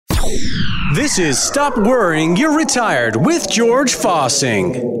This is Stop Worrying, You're Retired with George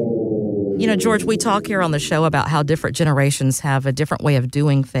Fossing. You know, George, we talk here on the show about how different generations have a different way of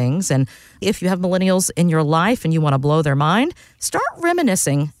doing things. And if you have millennials in your life and you want to blow their mind, start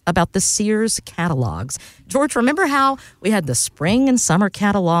reminiscing about the Sears catalogs. George, remember how we had the spring and summer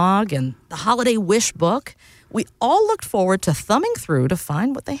catalog and the holiday wish book? We all looked forward to thumbing through to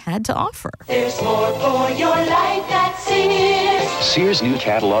find what they had to offer. There's more for your life at Sears. Sears' new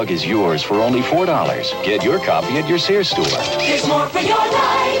catalog is yours for only $4. Get your copy at your Sears store. There's more for your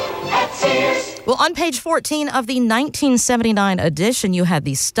life at Sears. Well, on page 14 of the 1979 edition, you had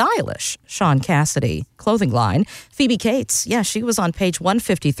the stylish Sean Cassidy clothing line. Phoebe Cates, she was on page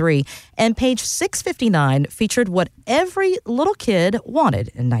 153. And page 659 featured what every little kid wanted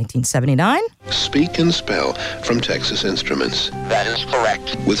in 1979. Speak and spell from Texas Instruments. That is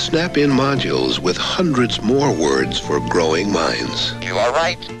correct. With snap-in modules with hundreds more words for growing minds. You are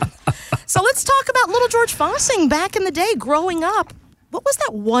right. So let's talk about little George Fossing back in the day, growing up. What was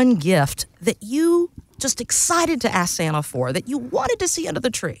that one gift that you just excited to ask Santa for, that you wanted to see under the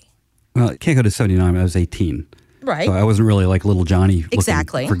tree? Well, it can't go to 79. I was 18. Right. So I wasn't really like little Johnny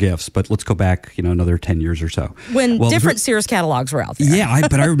Exactly. looking for gifts. But let's go back, another 10 years or so. When different Sears catalogs were out there. Yeah,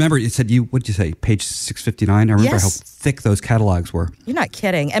 but I remember it said what'd you say, page 659? I remember how thick those catalogs were. You're not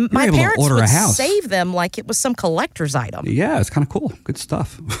kidding. And my able to parents order would a house. save them like it was some collector's item. Yeah, it's kind of cool. Good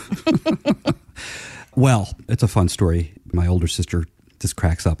stuff. Well, it's a fun story. My older sister just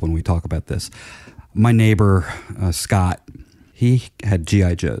cracks up when we talk about this. My neighbor, Scott, he had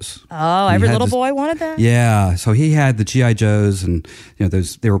G.I. Joes. Oh, every little boy wanted that? Yeah, so he had the G.I. Joes, and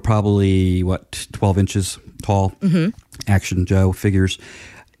they were probably, 12 inches tall, Action Joe figures.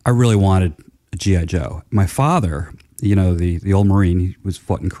 I really wanted a G.I. Joe. My father, the old Marine, he was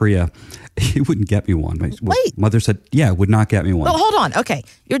fought in Korea, he wouldn't get me one. Wait. Mother said, would not get me one. Oh, hold on. Okay.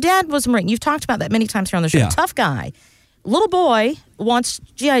 Your dad was a Marine. You've talked about that many times here on the show. Yeah. Tough guy. Little boy wants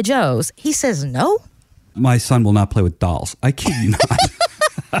G.I. Joes. He says no? My son will not play with dolls. I kid you not.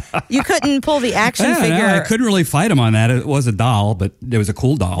 You couldn't pull the action figure. No, I couldn't really fight him on that. It was a doll, but it was a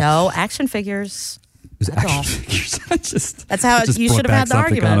cool doll. No, action figures. It was action figures. That's how you should have had the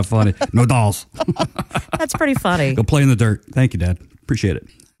argument. Kind of funny. No dolls. That's pretty funny. Go play in the dirt. Thank you, Dad. Appreciate it.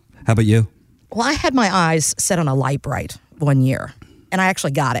 How about you? Well, I had my eyes set on a Lite-Brite one year, and I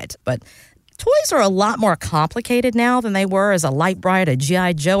actually got it. But toys are a lot more complicated now than they were as a Lite-Brite, a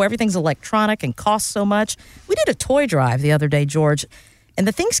G.I. Joe. Everything's electronic and costs so much. We did a toy drive the other day, George, and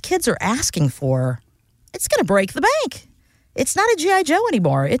the things kids are asking for, it's going to break the bank. It's not a G.I. Joe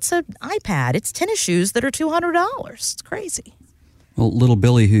anymore. It's an iPad. It's tennis shoes that are $200. It's crazy. Well, little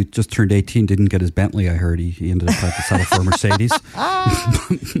Billy, who just turned 18, didn't get his Bentley, I heard. He ended up having to settle for a Mercedes.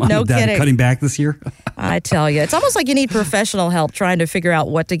 Mom No and Dad kidding. cutting back this year. I tell you, it's almost like you need professional help trying to figure out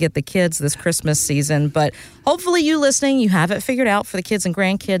what to get the kids this Christmas season. But hopefully you listening, you have it figured out for the kids and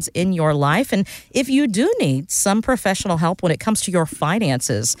grandkids in your life. And if you do need some professional help when it comes to your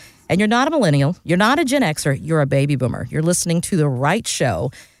finances, and you're not a millennial, you're not a Gen Xer, you're a baby boomer, you're listening to the right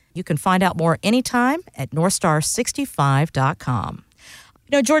show. You can find out more anytime at northstar65.com.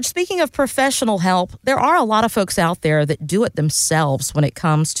 George, speaking of professional help, there are a lot of folks out there that do it themselves when it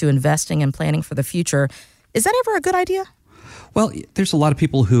comes to investing and planning for the future. Is that ever a good idea? Well, there's a lot of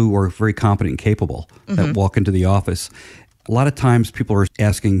people who are very competent and capable that walk into the office. A lot of times people are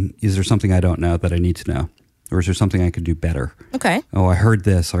asking, is there something I don't know that I need to know? Or is there something I could do better? Okay. Oh, I heard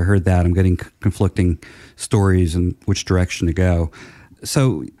this, I heard that. I'm getting conflicting stories and which direction to go.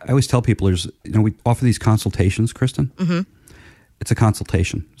 So I always tell people, we offer these consultations, Kristen. Mm-hmm. It's a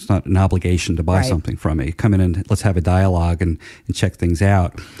consultation. It's not an obligation to buy something from me. Come in and let's have a dialogue and check things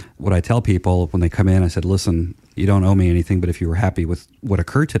out. What I tell people when they come in, I said, listen, you don't owe me anything, but if you were happy with what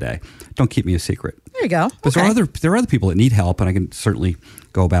occurred today, don't keep me a secret. There you go. But there are other people that need help, and I can certainly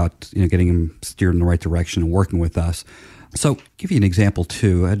go about getting them steered in the right direction and working with us. So give you an example,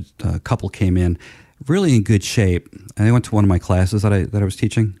 too. I had a couple came in really in good shape, and they went to one of my classes that I was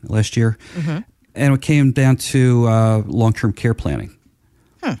teaching last year. Mm-hmm. And it came down to long-term care planning.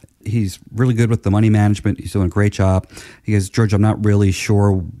 He's really good with the money management. He's doing a great job. He goes, George, I'm not really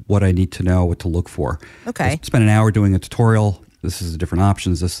sure what I need to know, what to look for. Okay. I spent an hour doing a tutorial. This is the different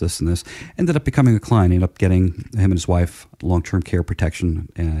options, this, and this. Ended up becoming a client. Ended up getting him and his wife long-term care protection.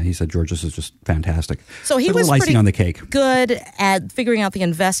 And he said, George, this is just fantastic. So he was icing pretty on the cake. Good at figuring out the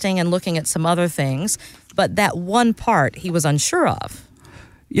investing and looking at some other things. But that one part he was unsure of.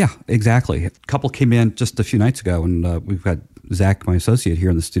 Yeah, exactly. A couple came in just a few nights ago, and we've got Zach, my associate, here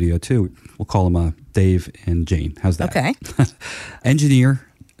in the studio, too. We'll call them Dave and Jane. How's that? Okay. Engineer.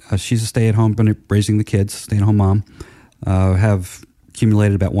 She's a stay-at-home, been raising the kids, stay-at-home mom. Have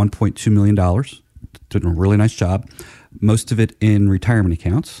accumulated about $1.2 million. Did a really nice job. Most of it in retirement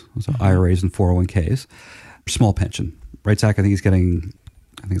accounts, so IRAs and 401ks. Small pension. Right, Zach? I think he's getting,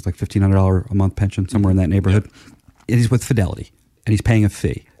 it's like $1,500 a month pension, somewhere in that neighborhood. Yep. And he's with Fidelity, and he's paying a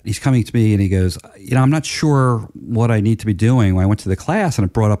fee. He's coming to me and he goes, I'm not sure what I need to be doing. When I went to the class, and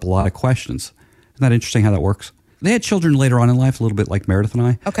it brought up a lot of questions. Isn't that interesting how that works? They had children later on in life, a little bit like Meredith and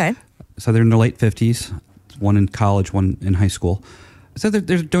I. Okay. So they're in their late 50s, one in college, one in high school. So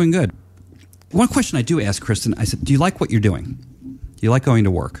they're doing good. One question I do ask Kristen, I said, do you like what you're doing? Do you like going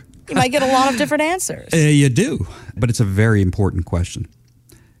to work? You might get a lot of different answers. You do, but it's a very important question.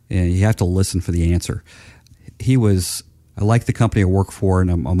 And you have to listen for the answer. I like the company I work for, and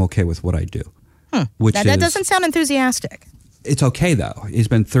I'm okay with what I do. That doesn't sound enthusiastic. It's okay, though. He's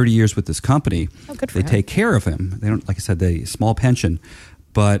been 30 years with this company. Oh, good for him. They take care of him. They don't, like I said, they small pension,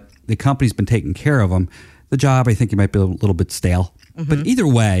 but the company's been taking care of him. The job, I think he might be a little bit stale. Mm-hmm. But either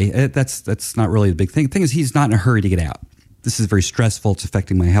way, that's not really the big thing. The thing is, he's not in a hurry to get out. This is very stressful. It's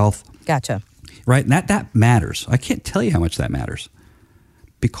affecting my health. Gotcha. Right? And that matters. I can't tell you how much that matters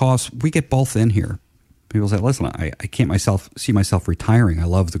because we get both in here. People say, listen, I can't see myself retiring. I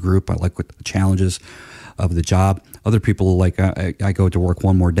love the group. I like what the challenges of the job. Other people like, I go to work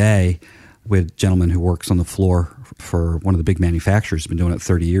one more day with a gentleman who works on the floor for one of the big manufacturers. He's been doing it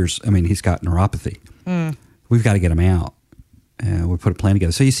 30 years. I mean, he's got neuropathy. We've got to get him out. We put a plan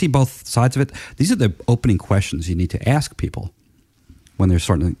together. So you see both sides of it. These are the opening questions you need to ask people when they're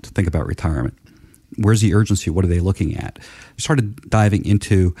starting to think about retirement. Where's the urgency? What are they looking at? We started diving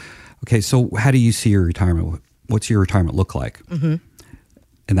into, okay, so how do you see your retirement? What's your retirement look like? Mm-hmm.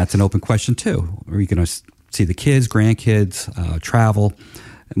 And that's an open question too. Are you going to see the kids, grandkids, travel?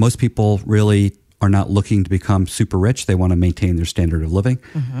 Most people really are not looking to become super rich. They want to maintain their standard of living.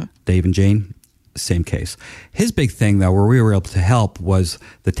 Mm-hmm. Dave and Jane, same case. His big thing, though, where we were able to help was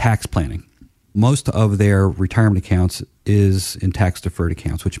the tax planning. Most of their retirement accounts is in tax-deferred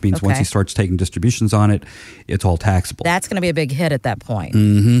accounts, which means once he starts taking distributions on it, it's all taxable. That's going to be a big hit at that point.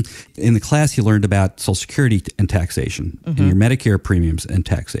 Mm-hmm. In the class, he learned about Social Security and taxation, and your Medicare premiums and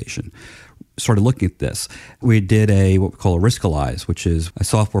taxation. Started looking at this. We did what we call a Riskalyze, which is a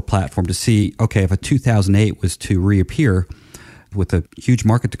software platform to see, okay, if a 2008 was to reappear with a huge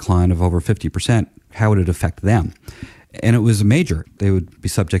market decline of over 50%, how would it affect them? And it was major. They would be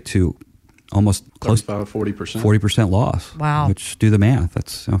subject to almost close to 40% loss. Wow. Which, do the math,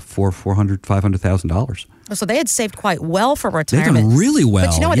 that's $500,000. So they had saved quite well for retirement. They've done really well.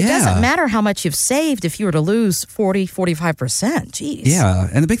 But you know what? It doesn't matter how much you've saved if you were to lose 45%. Jeez. Yeah.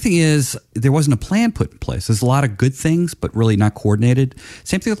 And the big thing is there wasn't a plan put in place. There's a lot of good things, but really not coordinated.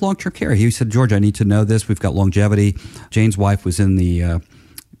 Same thing with long-term care. He said, George, I need to know this. We've got longevity. Jane's wife was in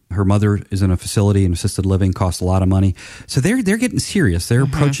her mother is in a facility in assisted living, costs a lot of money. So they're getting serious. They're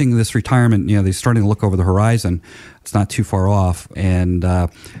approaching this retirement. They're starting to look over the horizon. It's not too far off, and they're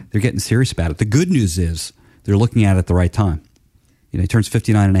getting serious about it. The good news is they're looking at it at the right time. He turns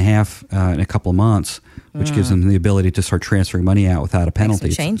 59 and a half in a couple of months, which gives him the ability to start transferring money out without a penalty.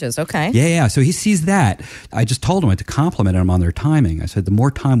 Make some changes, okay. Yeah. So he sees that. I just told him to compliment him on their timing. I said, the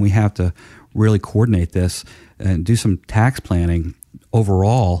more time we have to really coordinate this and do some tax planning,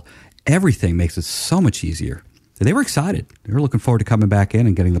 overall, everything makes it so much easier. They were excited. They were looking forward to coming back in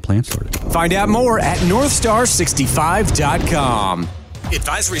and getting the plan started. Find out more at northstar65.com.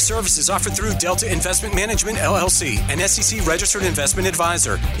 Advisory services offered through Delta Investment Management, LLC, an SEC-registered investment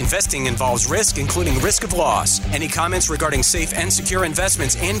advisor. Investing involves risk, including risk of loss. Any comments regarding safe and secure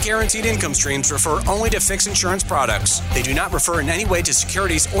investments and guaranteed income streams refer only to fixed insurance products. They do not refer in any way to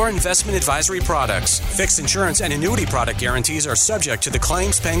securities or investment advisory products. Fixed insurance and annuity product guarantees are subject to the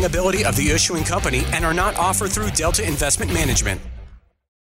claims-paying ability of the issuing company and are not offered through Delta Investment Management.